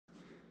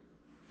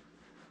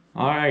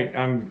All right,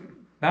 I'm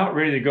about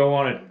ready to go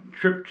on a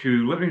trip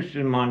to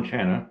Livingston,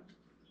 Montana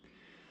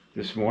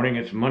this morning.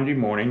 It's Monday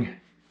morning,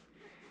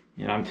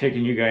 and I'm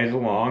taking you guys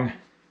along.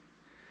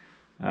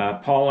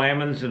 Paul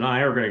Ammons and I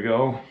are going to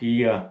go.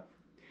 He's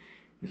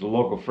a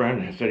local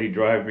friend. He said he'd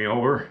drive me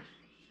over.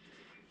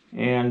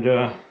 And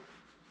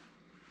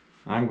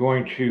I'm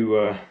going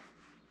to,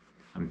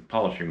 I'm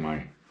polishing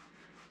my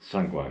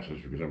sunglasses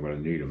because I'm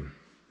going to need them.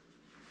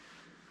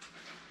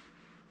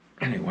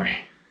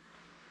 Anyway.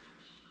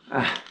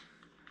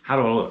 How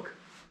do I look?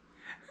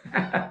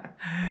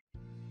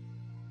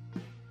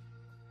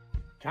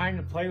 Time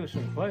to play with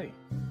some clay.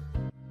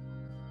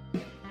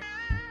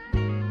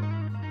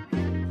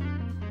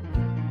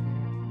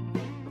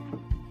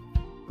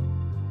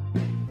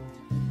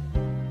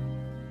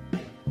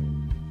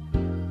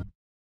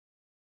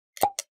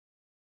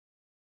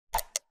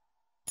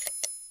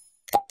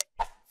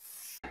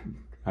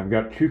 I've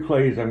got two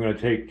clays I'm going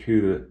to take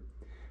to the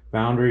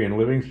foundry in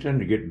Livingston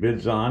to get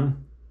bids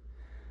on.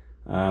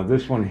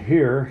 This one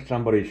here,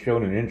 somebody's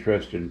shown an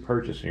interest in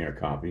purchasing a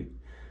copy.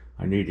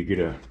 I need to get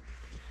a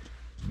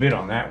bid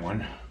on that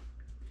one.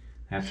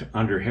 That's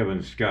Under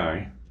Heaven's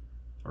Sky,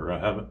 or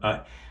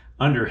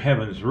Under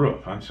Heaven's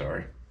Roof, I'm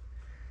sorry.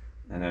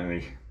 And then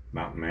the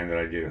Mountain Man that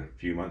I did a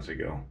few months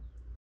ago.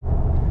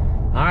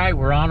 All right,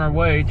 we're on our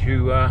way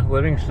to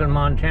Livingston,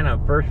 Montana.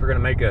 First, we're going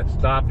to make a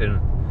stop in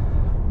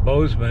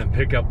Bozeman and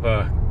pick up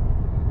the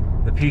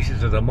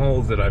pieces of the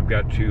molds that I've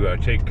got to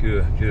take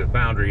to the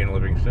foundry in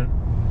Livingston.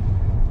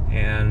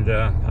 And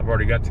I've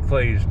already got the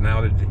clays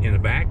mounted in the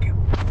back,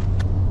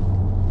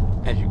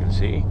 as you can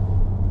see.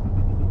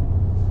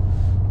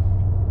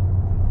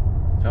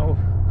 So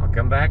I'll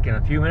come back in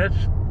a few minutes,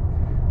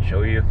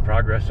 show you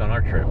progress on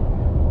our trip.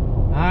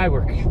 Hi,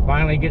 we're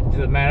finally getting to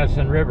the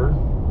Madison River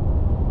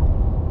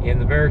in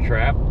the Bear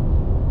Trap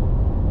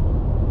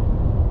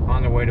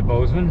on the way to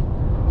Bozeman.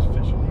 There's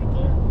fishing right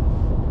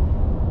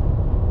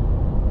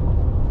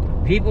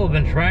there. People have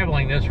been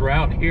traveling this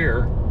route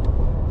here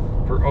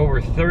for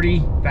over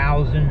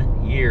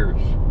 30,000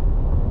 years.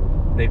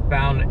 They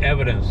found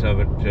evidence of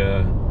it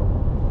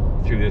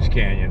through this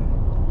canyon.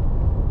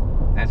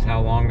 That's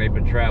how long they've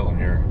been traveling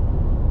here.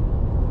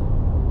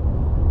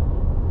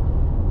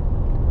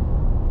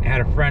 I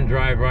had a friend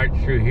drive right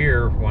through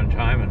here one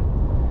time and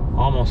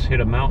almost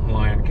hit a mountain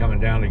lion coming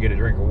down to get a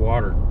drink of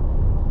water.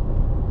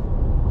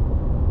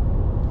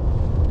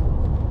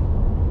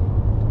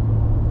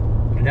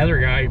 Another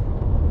guy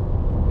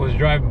was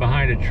driving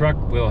behind a truck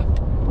with a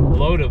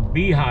load of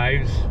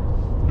beehives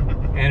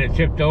and it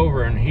tipped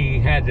over, and he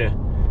had to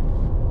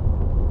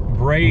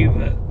brave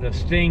the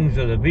stings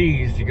of the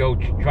bees to go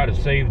try to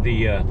save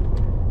the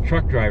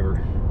truck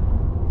driver,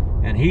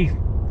 and he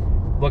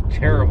looked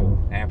terrible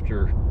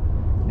after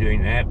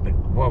doing that. But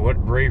boy, what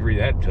bravery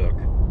that took.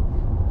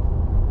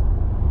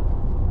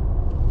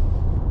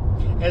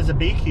 As a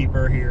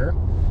beekeeper here,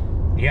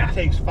 Yeah, it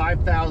takes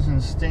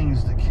 5,000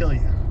 stings to kill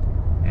you.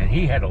 and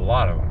he had a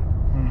lot of them.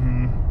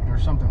 Or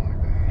something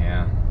like that.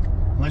 Yeah.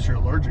 Unless you're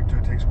allergic to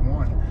it, it takes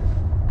one.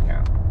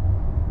 Yeah.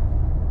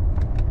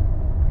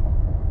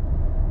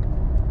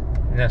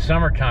 In the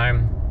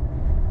summertime,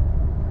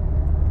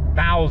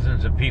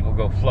 thousands of people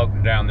go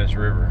floating down this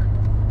river.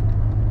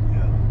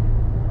 Yeah.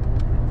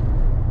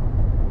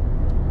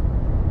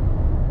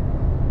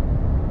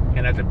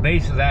 And at the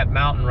base of that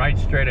mountain, right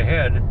straight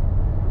ahead,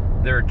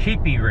 there are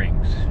teepee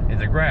rings in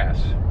the grass.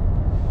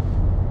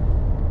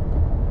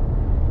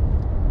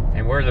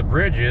 And where the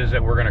bridge is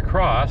that we're going to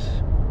cross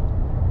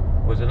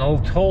was an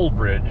old toll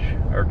bridge,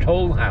 or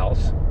toll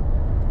house,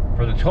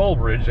 for the toll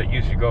bridge that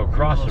used to go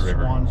across the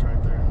river. Swans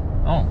right there.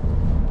 Oh,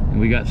 and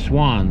we got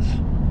swans.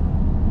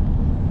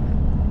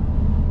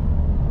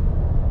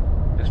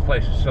 This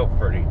place is so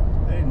pretty.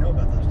 I didn't know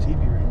about those teepee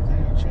rings. I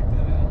need to check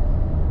that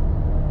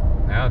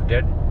out. Now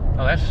dead.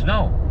 Oh, that's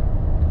snow.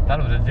 Thought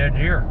it was a dead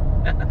deer.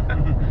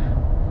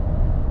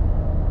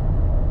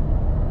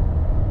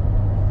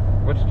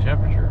 What's the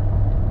temperature?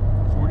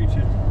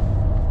 42.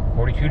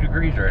 42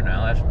 degrees right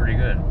now. That's pretty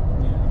good.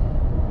 Yeah.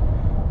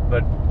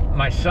 But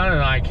my son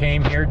and I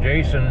came here,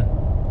 Jason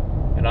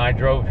and I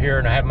drove here,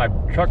 and I had my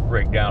truck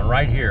break down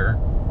right here.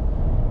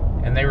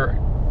 And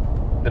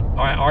the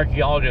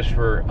archaeologists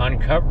were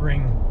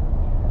uncovering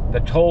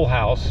the toll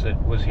house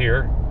that was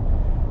here.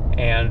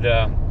 And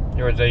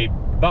there was a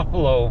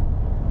buffalo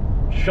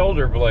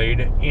shoulder blade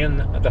in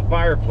the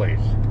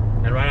fireplace.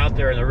 And right out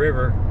there in the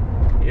river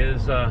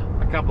is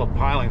a couple of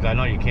pilings. I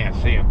know you can't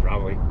see them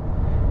probably.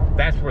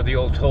 That's where the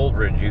old toll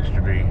bridge used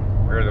to be,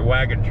 where the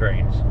wagon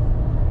trains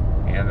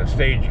and the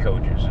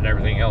stagecoaches and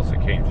everything else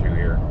that came through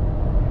here.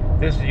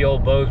 This is the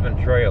old Bozeman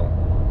Trail.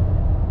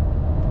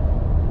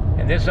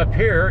 And this up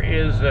here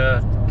is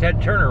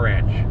Ted Turner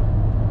Ranch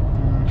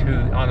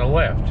on the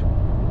left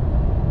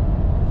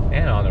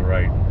and on the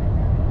right.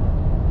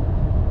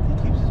 He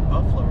keeps his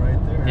buffalo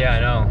right there. Yeah, I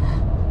know.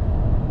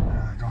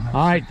 Don't have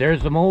All right,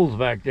 there's the moles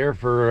back there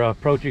for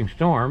approaching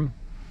storm.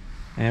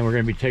 And we're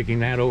going to be taking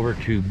that over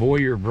to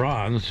Boyer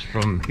Bronze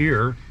from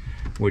here,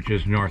 which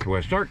is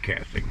Northwest Art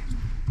Casting.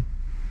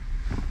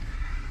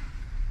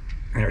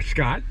 There's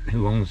Scott,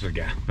 who owns the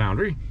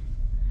foundry.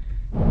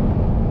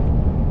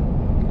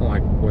 Oh, I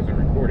wasn't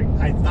recording.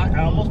 I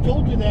almost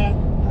told you that.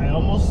 I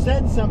almost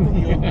said something.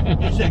 You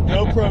said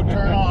GoPro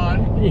turn on,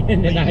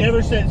 And but you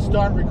never said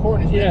start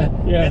recording. So Yeah,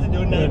 you have to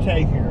do another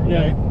take here.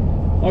 Okay?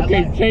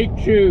 Okay, take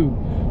 2.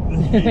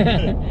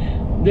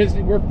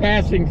 We're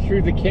passing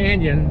through the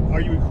canyon. Are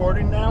you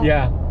recording now?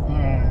 Yeah. All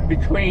right.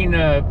 Between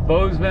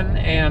Bozeman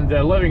and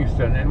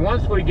Livingston, and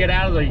once we get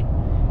out of the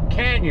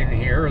canyon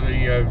here,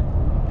 the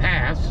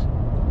pass,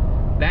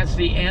 that's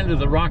the end of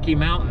the Rocky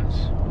Mountains,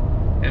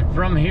 and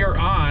from here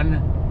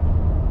on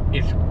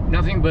it's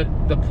nothing but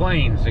the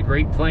plains, the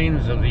Great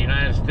Plains of the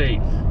United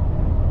States.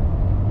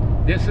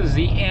 This is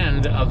the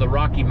end of the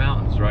Rocky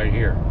Mountains right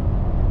here.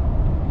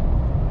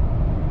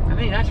 I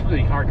mean, that's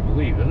really hard to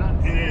believe, isn't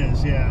it? It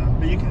is, yeah,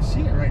 but you can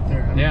see it right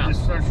there. I mean, Yeah. it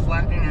just starts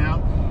flattening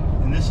out,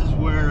 and this is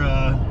where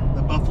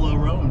the buffalo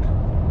roamed.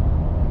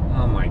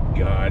 Oh my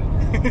God.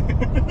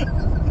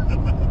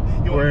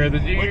 Where the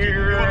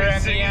deer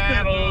and the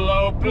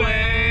antelope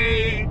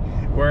play,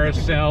 where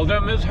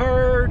seldom is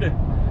heard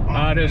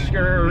a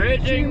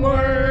discouraging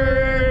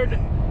word,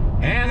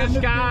 and the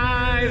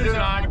skies are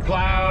not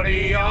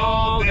cloudy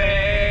all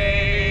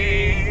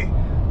day.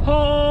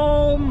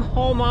 Home,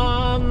 home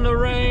on the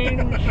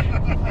range.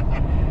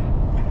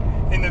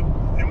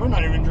 And we're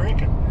not even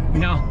drinking.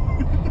 No,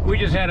 we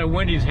just had a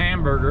Wendy's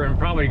hamburger and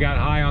probably got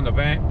high on the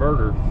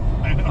burger.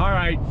 All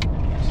right,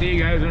 see you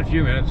guys in a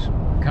few minutes.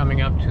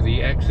 Coming up to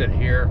the exit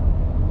here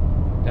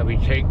that we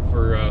take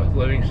for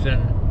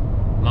Livingston,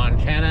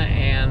 Montana,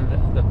 and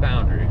the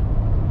foundry.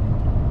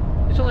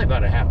 It's only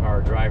about a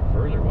half-hour drive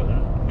further, wasn't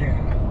it?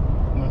 Yeah,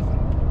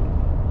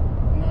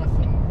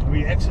 nothing.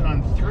 We exit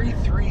on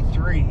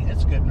 333.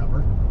 That's a good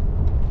number.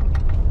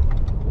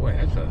 Boy,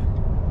 that's a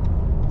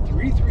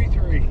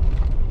 333.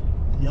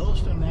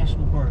 Yellowstone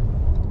National Park.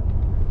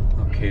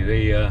 okay.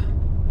 They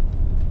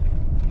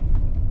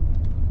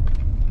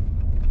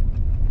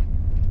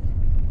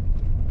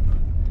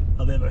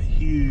Oh, they have a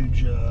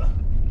huge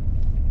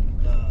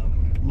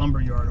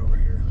lumber yard over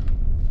here.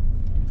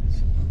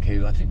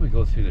 okay. I think we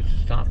go through the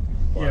stop.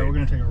 Yeah, we're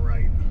gonna take a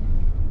right.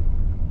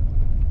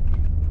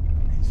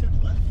 He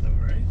said left though,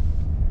 right?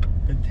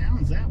 The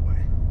town's that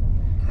way.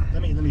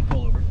 Let me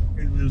pull over.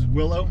 It was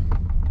Willow.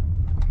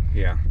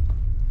 Yeah.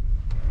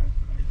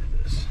 Let me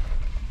do this.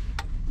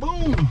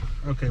 Boom.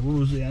 Okay, what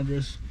was the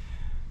address?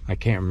 I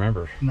can't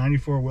remember.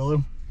 94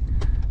 Willow.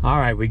 All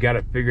right, we got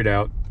it figured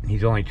out.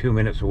 He's only 2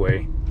 minutes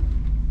away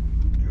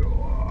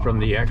from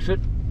the exit.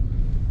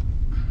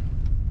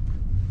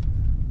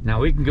 Now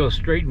we can go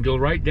straight and go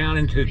right down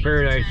into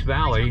Paradise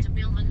Valley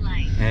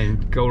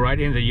and go right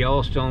into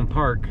Yellowstone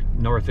Park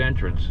north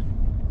entrance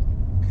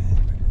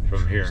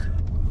from here.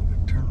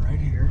 Turn right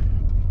here.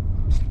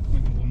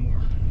 Maybe one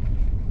more.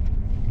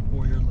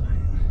 Boyer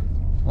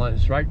Lane. Well,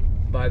 it's right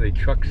by the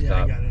truck Yeah, I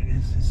stop. got it.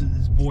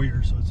 It's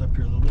Boyer, so it's up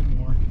here a little bit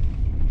more.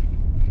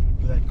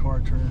 For that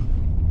car turn.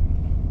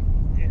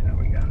 Yeah,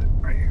 we got it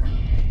right here.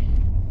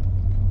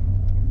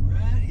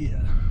 Right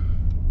here.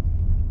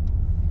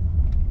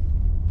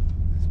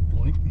 It's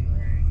blinking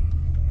rain.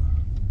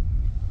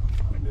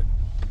 I'll find it.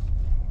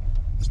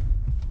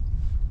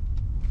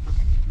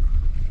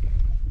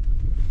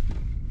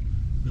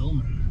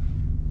 Billman.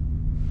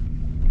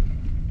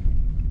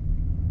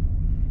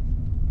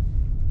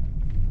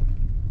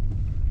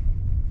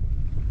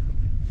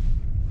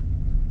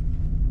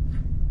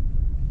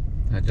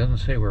 It doesn't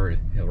say we're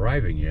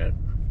arriving yet.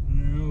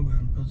 No, but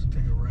I'm supposed to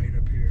take a right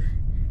up here.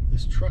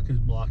 This truck is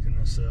blocking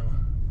us, so.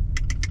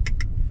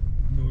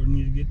 But we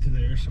need to get to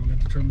there, so we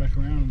have to turn back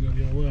around and go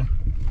the other way.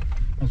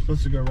 I'm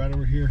supposed to go right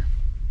over here.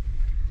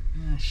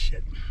 Ah,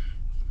 shit.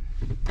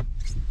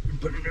 We're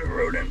putting a new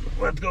road in.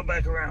 We'll have to go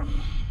back around.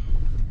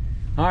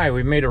 All right,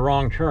 we made a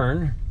wrong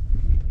turn.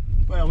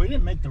 Well, we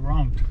didn't make the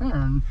wrong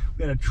turn.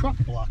 We had a truck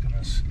blocking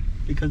us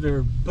because they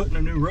were putting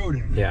a new road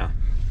in. Yeah.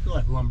 Look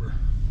at that lumber.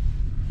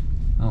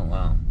 Oh,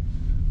 wow.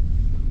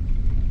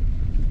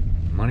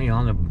 Money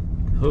on the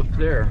hoof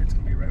there. It's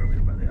going to be right over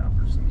here by the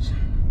Albertsons.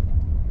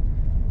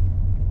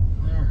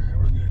 All right,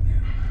 we're good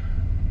now.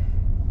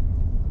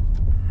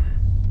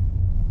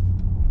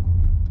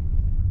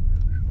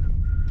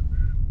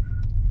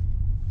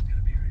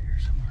 Gotta be right here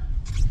somewhere.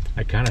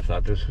 I kind of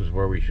thought this was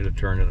where we should have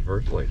turned in the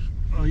first place.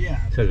 Oh,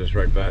 yeah. It says it's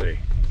right by the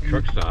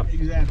truck stop.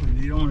 Exactly.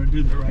 You don't want to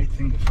do the right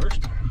thing the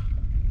first time.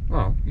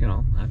 Well, you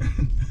know, I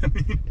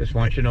just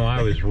want you to know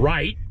I was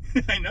right.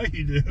 I know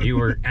you do. You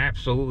were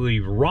absolutely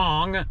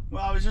wrong.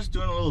 Well, I was just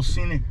doing a little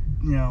scenic,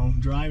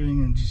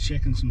 driving and just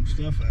checking some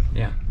stuff out.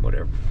 Yeah,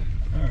 whatever.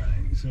 All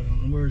right, so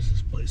where's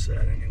this place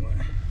at anyway?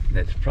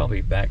 That's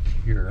probably back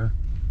here.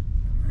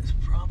 It's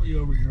probably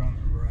over here on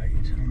the right,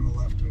 on the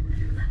left over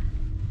here.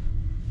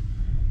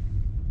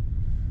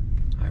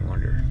 I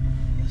wonder.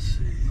 Let's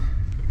see.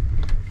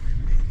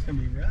 It's gonna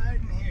be right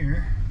in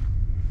here.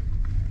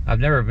 I've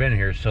never been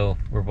here, so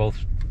we're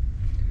both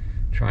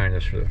trying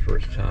this for the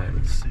first time.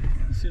 Let's see.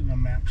 Let's see what my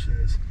map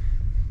says.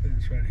 But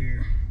it's right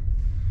here.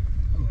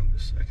 Hold on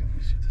just a second. Let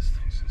me see what this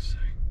thing's gonna say.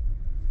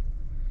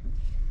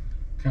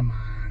 Come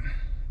on.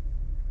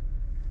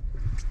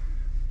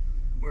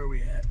 Where are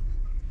we at?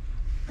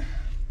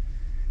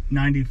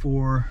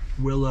 94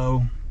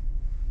 Willow.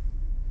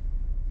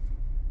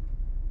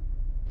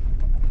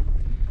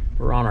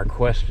 We're on our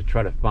quest to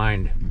try to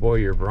find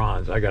Boyer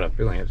Bronze. I got a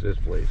feeling it's this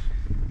place.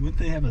 Would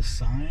they have a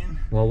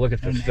sign? Well, look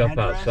at the stuff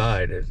address?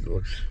 Outside. It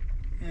looks...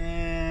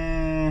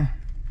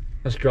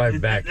 Let's drive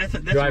back.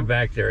 Drive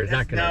back there. It's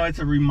not gonna... No, it's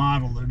a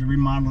remodel. They're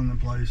remodeling the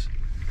place.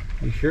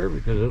 You sure?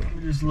 Because let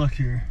me just look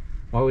here.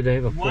 Why would they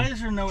have a... Why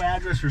is there no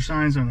address or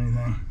signs on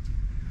anything?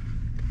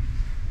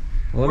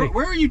 Well,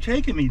 where are you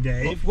taking me,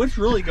 Dave? What's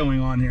really going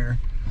on here?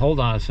 Hold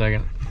on a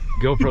second.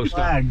 GoPro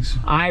flags.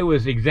 I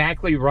was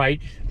exactly right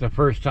the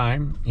first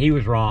time. He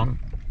was wrong.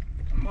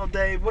 Well,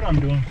 Dave, what I'm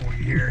doing for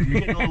you here,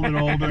 you're getting a little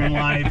bit older in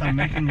life. I'm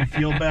making you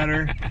feel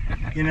better.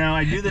 You know,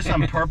 I do this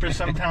on purpose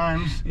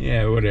sometimes.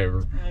 Yeah,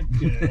 whatever.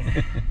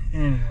 Okay.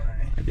 Anyway.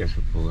 I guess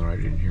we're pulling right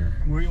in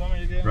here. Where do you want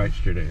me to go? Right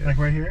straight ahead. Like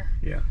right here?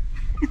 Yeah.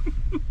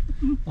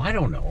 Well, I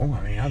don't know.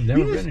 I mean, I've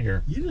never been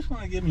here. You just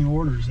want to give me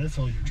orders. That's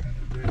all you're trying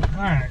to do.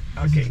 All right.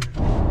 Okay.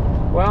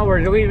 Well,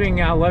 we're leaving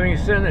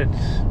Livingston.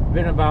 It's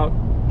been about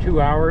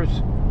 2 hours.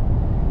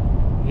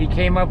 He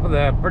came up with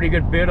a pretty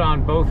good bid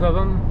on both of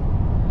them.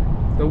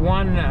 The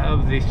one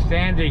of the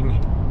standing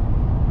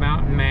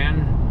Mountain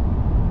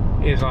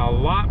Man is a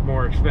lot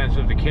more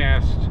expensive to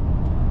cast.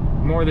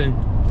 More than,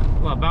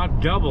 well,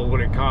 about double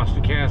what it costs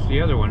to cast the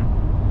other one.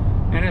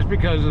 And it's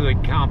because of the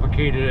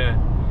complicated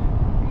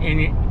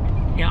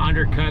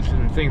undercuts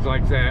and things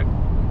like that.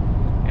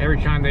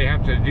 Every time they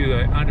have to do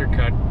an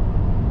undercut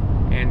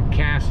and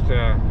cast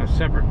a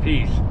separate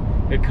piece,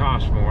 it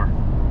costs more.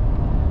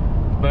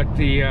 But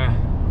the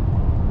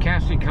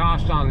casting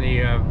cost on the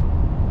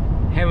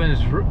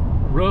Heaven's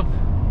Roof,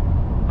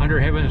 under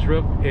Heaven's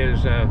Roof,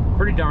 is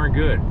pretty darn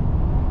good.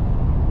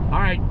 All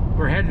right,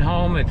 we're heading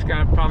home. It's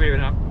got probably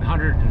about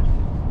 100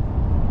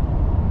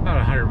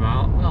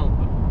 miles. Well,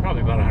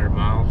 probably about 100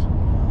 miles.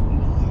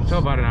 So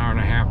about an hour and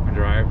a half of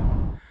drive.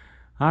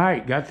 All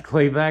right, got the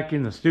clay back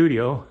in the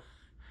studio.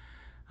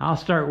 I'll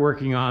start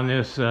working on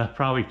this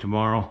probably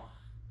tomorrow.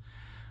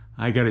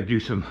 I got to do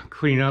some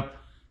cleanup,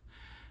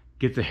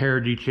 get the hair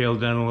detail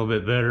done a little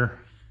bit better,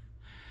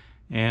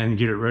 and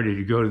get it ready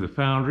to go to the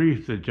foundry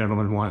if the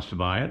gentleman wants to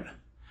buy it.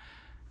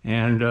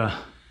 And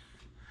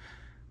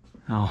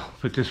I'll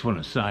put this one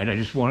aside. I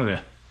just wanted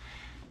to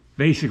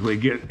basically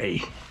get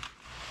a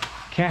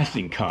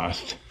casting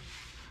cost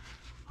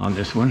on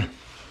this one,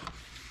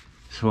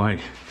 so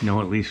I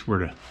know at least where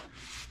to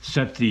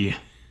set the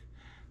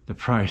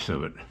price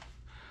of it.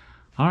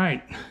 All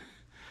right,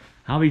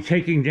 I'll be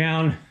taking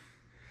down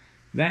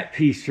that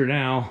piece for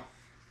now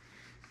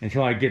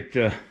until I get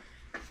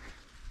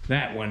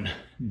that one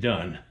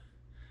done.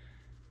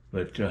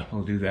 But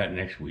we'll do that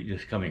next week,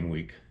 this coming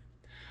week.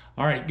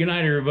 All right, good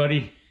night,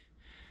 everybody.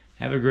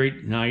 Have a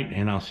great night,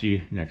 and I'll see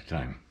you next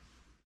time.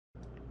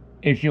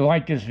 If you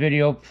like this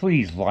video,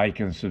 please like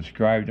and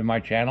subscribe to my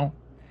channel.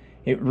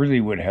 It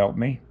really would help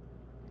me.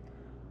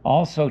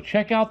 Also,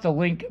 check out the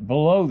link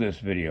below this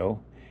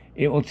video.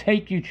 It will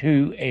take you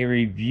to a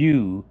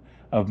review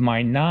of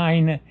my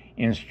 9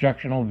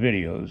 instructional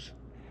videos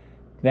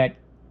that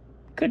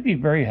could be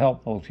very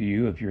helpful to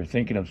you if you're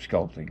thinking of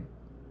sculpting.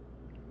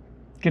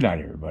 Good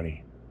night,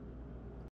 everybody.